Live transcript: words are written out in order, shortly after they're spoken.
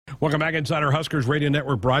Welcome back inside our Huskers Radio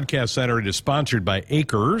Network Broadcast Center. It is sponsored by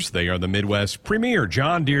Acres. They are the Midwest's premier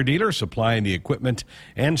John Deere dealer, supplying the equipment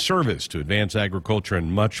and service to advance agriculture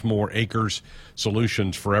and much more. Acres,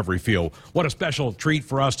 solutions for every field. What a special treat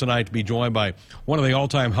for us tonight to be joined by one of the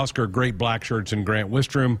all-time Husker great black shirts in Grant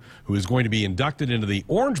Wistrom, who is going to be inducted into the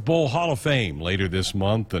Orange Bowl Hall of Fame later this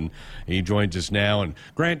month, and he joins us now. And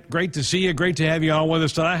Grant, great to see you. Great to have you on with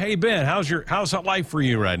us tonight. Hey, Ben, how's life for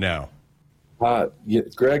you right now? Yeah,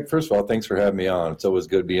 Greg, first of all, thanks for having me on. It's always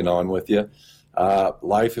good being on with you.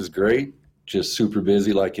 Life is great, just super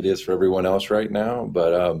busy like it is for everyone else right now,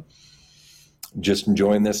 but just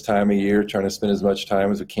enjoying this time of year, trying to spend as much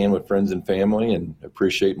time as we can with friends and family and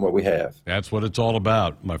appreciating what we have. That's what it's all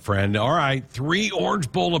about, my friend. All right, 3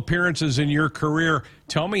 Orange Bowl appearances in your career.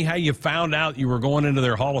 Tell me how you found out you were going into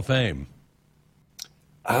their Hall of Fame.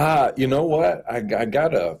 You know what? I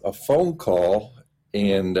got a phone call,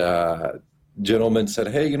 and gentleman said,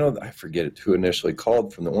 hey, I forget who initially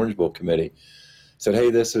called from the Orange Bowl committee, said,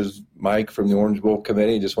 hey, this is Mike from the Orange Bowl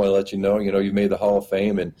committee. Just want to let you know, you made the Hall of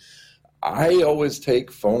Fame. And I always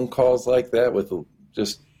take phone calls like that with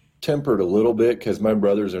just tempered a little bit because my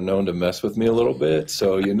brothers are known to mess with me a little bit.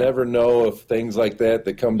 So you never know if things like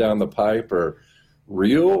that come down the pipe are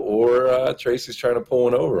real or Tracy's trying to pull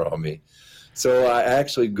one over on me. So I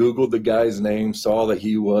actually Googled the guy's name, saw that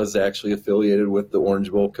he was actually affiliated with the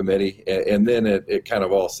Orange Bowl committee, and then it kind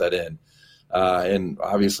of all set in. And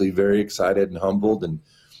obviously very excited and humbled, and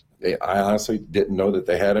I honestly didn't know that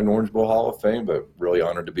they had an Orange Bowl Hall of Fame, but really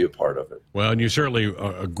honored to be a part of it. Well, and you're certainly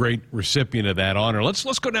a great recipient of that honor. Let's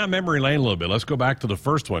go down memory lane a little bit. Let's go back to the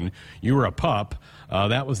first one. You were a pup.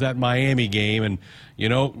 That was that Miami game, and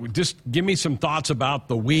just give me some thoughts about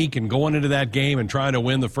the week and going into that game and trying to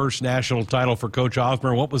win the first national title for Coach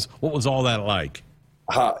Osborne. What was all that like?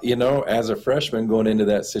 As a freshman going into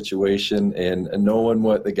that situation and knowing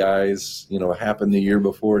what the guys happened the year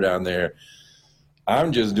before down there,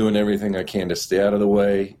 I'm just doing everything I can to stay out of the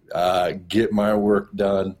way, get my work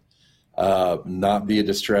done, not be a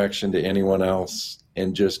distraction to anyone else,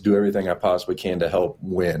 and just do everything I possibly can to help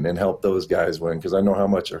win and help those guys win, because I know how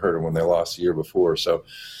much it hurt them when they lost the year before. So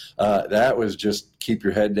that was just keep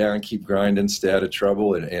your head down, keep grinding, stay out of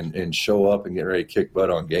trouble, and show up and get ready to kick butt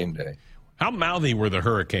on game day. How mouthy were the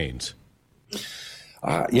Hurricanes?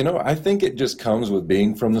 I think it just comes with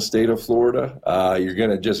being from the state of Florida. You're going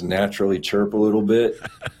to just naturally chirp a little bit.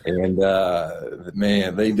 And,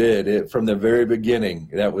 man, they did it from the very beginning.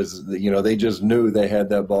 That was, they just knew they had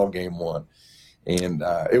that ball game won. And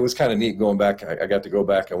it was kind of neat going back. I got to go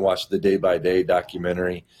back and watch the day-by-day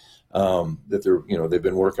documentary that they've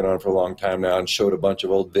been working on for a long time now, and showed a bunch of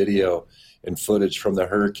old video and footage from the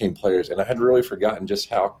Hurricane players. And I had really forgotten just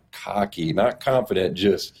how cocky, not confident,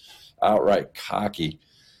 just outright cocky,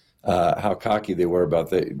 how cocky they were about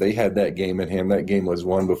that. They had that game in hand. That game was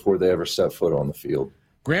won before they ever set foot on the field.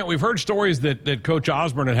 Grant, we've heard stories that Coach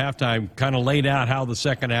Osborne at halftime kind of laid out how the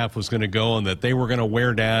second half was going to go, and that they were going to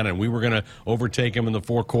wear down and we were going to overtake them in the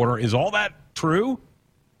fourth quarter. Is all that true?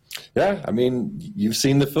 Yeah, I mean, you've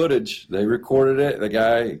seen the footage. They recorded it. The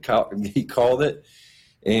guy, he called it.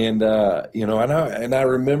 And, I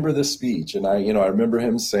remember the speech, and I remember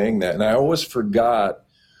him saying that. And I always forgot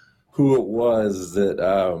who it was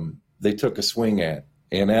that they took a swing at,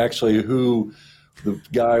 and actually who the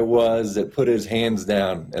guy was that put his hands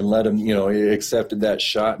down and let him, he accepted that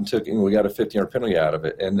shot and took it, and we got a 50-yard penalty out of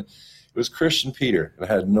it. And it was Christian Peter, and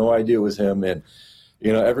I had no idea it was him. And,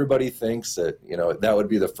 everybody thinks that, that would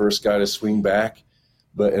be the first guy to swing back.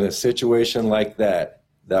 But in a situation like that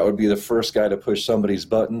would be the first guy to push somebody's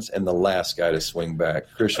buttons and the last guy to swing back.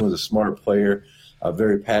 Christian was a smart player, a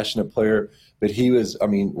very passionate player. But he was,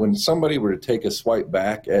 when somebody were to take a swipe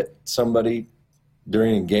back at somebody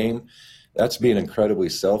during a game, that's being incredibly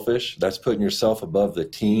selfish. That's putting yourself above the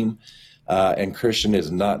team. And Christian is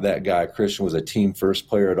not that guy. Christian was a team-first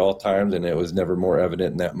player at all times, and it was never more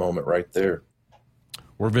evident in that moment right there.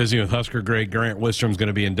 We're visiting with Husker great Grant Wistrom. Is going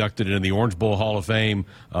to be inducted into the Orange Bowl Hall of Fame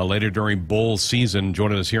later during bowl season,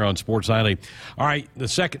 joining us here on Sports Nightly. All right,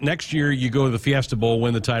 next year you go to the Fiesta Bowl,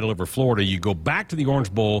 win the title over Florida. You go back to the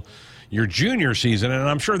Orange Bowl your junior season, and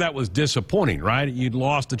I'm sure that was disappointing, right? You'd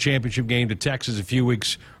lost the championship game to Texas a few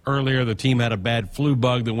weeks earlier. The team had a bad flu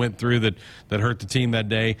bug that went through that hurt the team that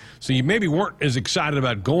day. So you maybe weren't as excited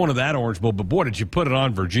about going to that Orange Bowl, but boy, did you put it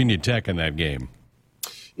on Virginia Tech in that game.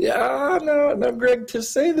 Yeah, no, Greg, to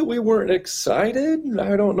say that we weren't excited,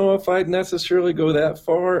 I don't know if I'd necessarily go that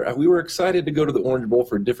far. We were excited to go to the Orange Bowl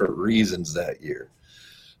for different reasons that year.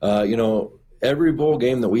 Every bowl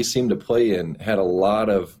game that we seemed to play in had a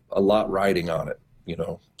lot riding on it.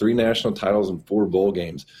 3 national titles and 4 bowl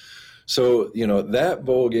games. So, that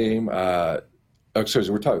bowl game, sorry,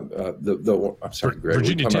 we're talking I'm sorry, Greg.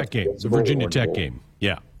 Virginia Tech game. The Virginia Tech game.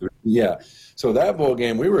 Yeah. Yeah. So that bowl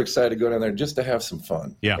game, we were excited to go down there just to have some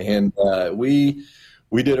fun. Yeah. And we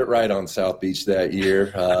did it right on South Beach that year.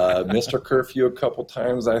 Missed our curfew a couple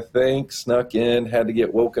times, I think. Snuck in, had to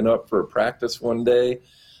get woken up for a practice one day.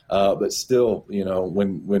 But still,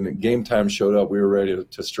 when game time showed up, we were ready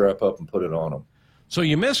to strap up and put it on them. So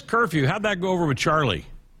you missed curfew. How'd that go over with Charlie?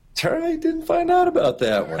 Charlie didn't find out about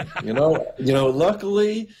that one.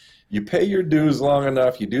 Luckily, you pay your dues long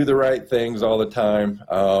enough, you do the right things all the time,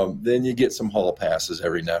 then you get some hall passes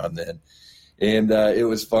every now and then. And it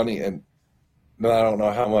was funny, and I don't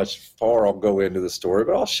know how much far I'll go into the story,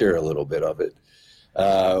 but I'll share a little bit of it.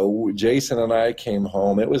 Jason and I came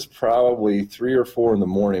home. It was probably 3 or 4 in the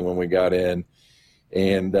morning when we got in,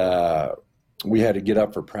 and we had to get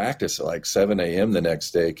up for practice at like 7 a.m. the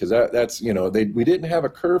next day because that's we didn't have a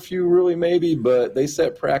curfew really maybe, but they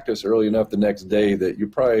set practice early enough the next day that you're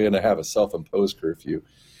probably going to have a self-imposed curfew.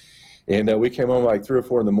 And we came home like 3 or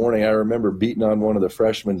 4 in the morning. I remember beating on one of the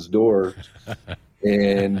freshmen's door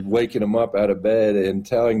and waking them up out of bed and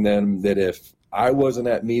telling them that if I wasn't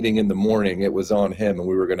at meeting in the morning, it was on him and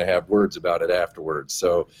we were going to have words about it afterwards.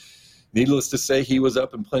 So needless to say, he was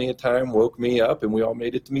up in plenty of time, woke me up, and we all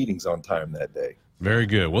made it to meetings on time that day. Very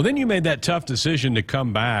good. Well, then you made that tough decision to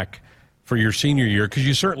come back for your senior year because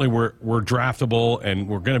you certainly were draftable and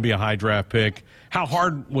were going to be a high draft pick. How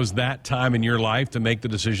hard was that time in your life to make the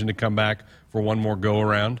decision to come back for one more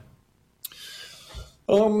go-around?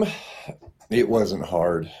 It wasn't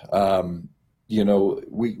hard.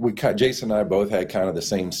 Jason and I both had kind of the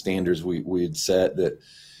same standards we'd set that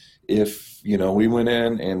if, we went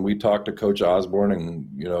in and we talked to Coach Osborne and,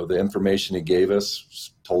 the information he gave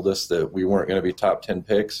us told us that we weren't going to be top 10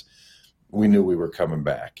 picks, we knew we were coming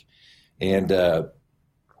back. And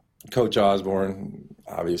Coach Osborne,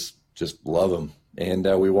 obviously, just love him. And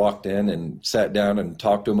we walked in and sat down and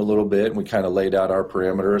talked to him a little bit. And we kind of laid out our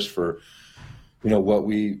parameters for,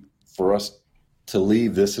 for us to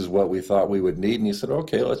leave, this is what we thought we would need. And he said,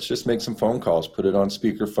 okay, let's just make some phone calls, put it on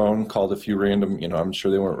speakerphone, called a few random, I'm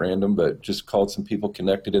sure they weren't random, but just called some people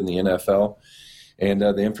connected in the NFL. And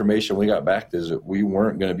the information we got back is that we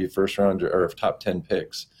weren't going to be first round or top 10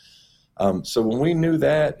 picks. So when we knew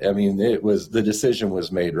that, the decision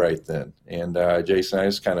was made right then. And Jason and I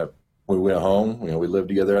just we went home, we lived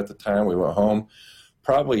together at the time. We went home,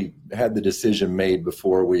 probably had the decision made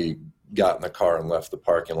before we got in the car and left the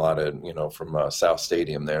parking lot from South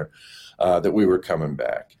Stadium there, that we were coming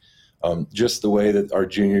back. Just the way that our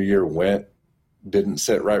junior year went didn't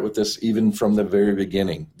sit right with us, even from the very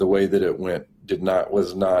beginning. The way that it went it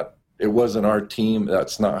wasn't our team.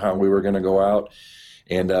 That's not how we were going to go out.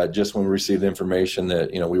 And just when we received the information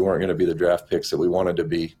that, we weren't going to be the draft picks that we wanted to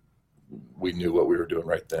be, we knew what we were doing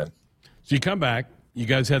right then. So you come back. You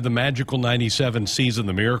guys had the magical 97 season,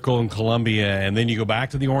 the Miracle in Columbia, and then you go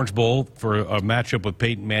back to the Orange Bowl for a matchup with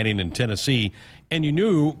Peyton Manning in Tennessee, and you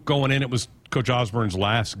knew going in it was Coach Osborne's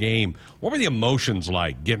last game. What were the emotions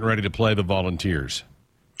like getting ready to play the Volunteers?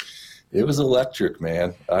 It was electric,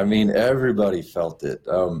 man. Everybody felt it.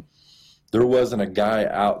 There wasn't a guy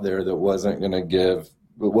out there that wasn't going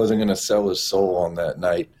to sell his soul on that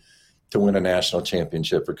night to win a national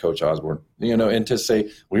championship for Coach Osborne, and to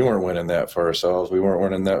say we weren't winning that for ourselves. We weren't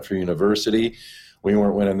winning that for university. We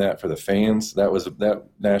weren't winning that for the fans. That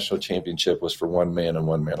national championship was for one man and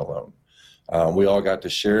one man alone. We all got to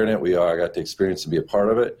share in it. We all got to experience and be a part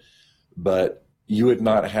of it, but you would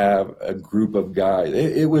not have a group of guys.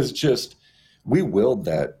 It was just, we willed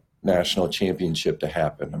that national championship to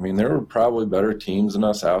happen. There were probably better teams than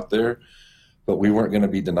us out there, but we weren't going to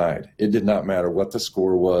be denied. It did not matter what the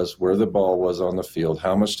score was, where the ball was on the field,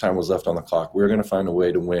 how much time was left on the clock. We were going to find a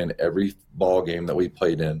way to win every ball game that we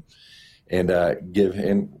played in, and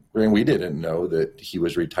we didn't know that he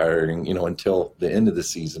was retiring, until the end of the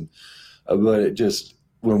season. But it just,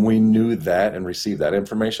 when we knew that and received that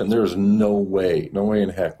information, there was no way in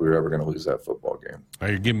heck we were ever going to lose that football game. Oh,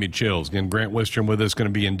 you're giving me chills. Again, Grant Wistrom with us, going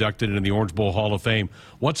to be inducted into the Orange Bowl Hall of Fame.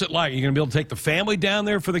 What's it like? Are you going to be able to take the family down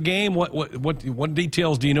there for the game? What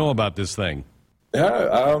details do you know about this thing?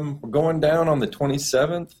 Yeah, we're going down on the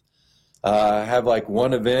 27th. Have like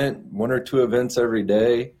one or two events every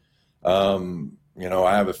day. I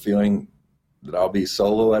have a feeling that I'll be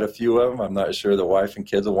solo at a few of them. I'm not sure the wife and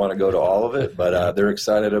kids will want to go to all of it, but they're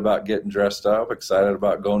excited about getting dressed up, excited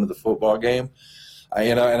about going to the football game.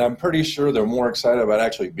 And I'm pretty sure they're more excited about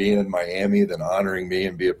actually being in Miami than honoring me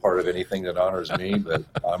and be a part of anything that honors me, but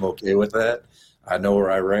I'm okay with that. I know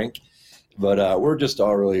where I rank. But we're just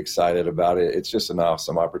all really excited about it. It's just an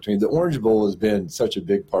awesome opportunity. The Orange Bowl has been such a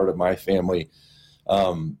big part of my family,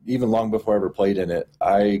 even long before I ever played in it.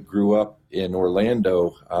 I grew up in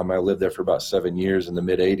Orlando. I lived there for about 7 years in the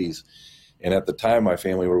mid-'80s. And at the time, my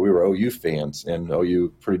family, we were OU fans, and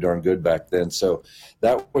OU pretty darn good back then. So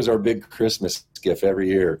that was our big Christmas gift every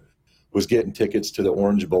year, was getting tickets to the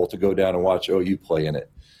Orange Bowl to go down and watch OU play in it.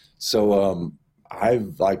 So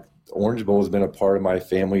Orange Bowl has been a part of my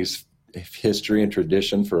family's history and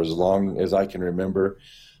tradition for as long as I can remember.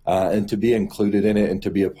 And to be included in it and to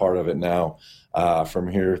be a part of it now from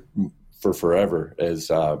here for forever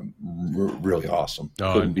is really awesome.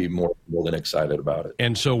 Couldn't be more than excited about it.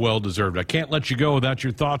 And so well-deserved. I can't let you go without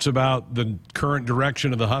your thoughts about the current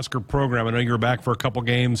direction of the Husker program. I know you were back for a couple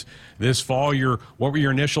games this fall. What were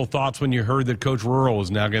your initial thoughts when you heard that Coach Rural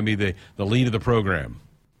was now going to be the lead of the program?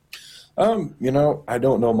 I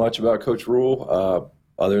don't know much about Coach Rural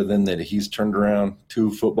other than that he's turned around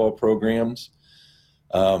 2 football programs.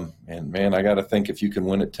 And, man, I got to think if you can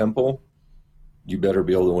win at Temple, you better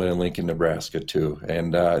be able to win in Lincoln, Nebraska, too.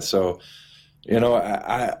 And I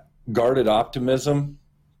guarded optimism,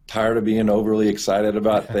 tired of being overly excited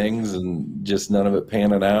about things and just none of it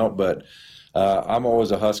panning out. But I'm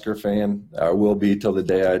always a Husker fan. I will be till the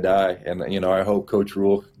day I die. And, I hope Coach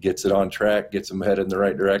Rural gets it on track, gets them headed in the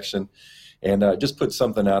right direction, and just put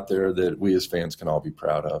something out there that we as fans can all be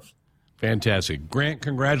proud of. Fantastic. Grant,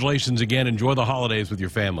 congratulations again. Enjoy the holidays with your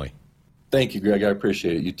family. Thank you, Greg. I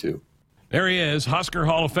appreciate it. You too. There he is, Husker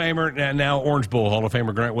Hall of Famer and now Orange Bowl Hall of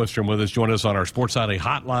Famer Grant Wistrom with us. Join us on our Sports Saturday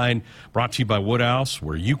hotline, brought to you by Woodhouse,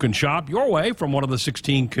 where you can shop your way from one of the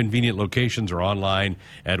 16 convenient locations or online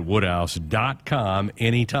at woodhouse.com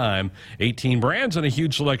anytime. 18 brands and a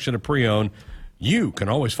huge selection of pre-owned. You can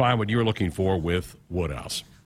always find what you're looking for with Woodhouse.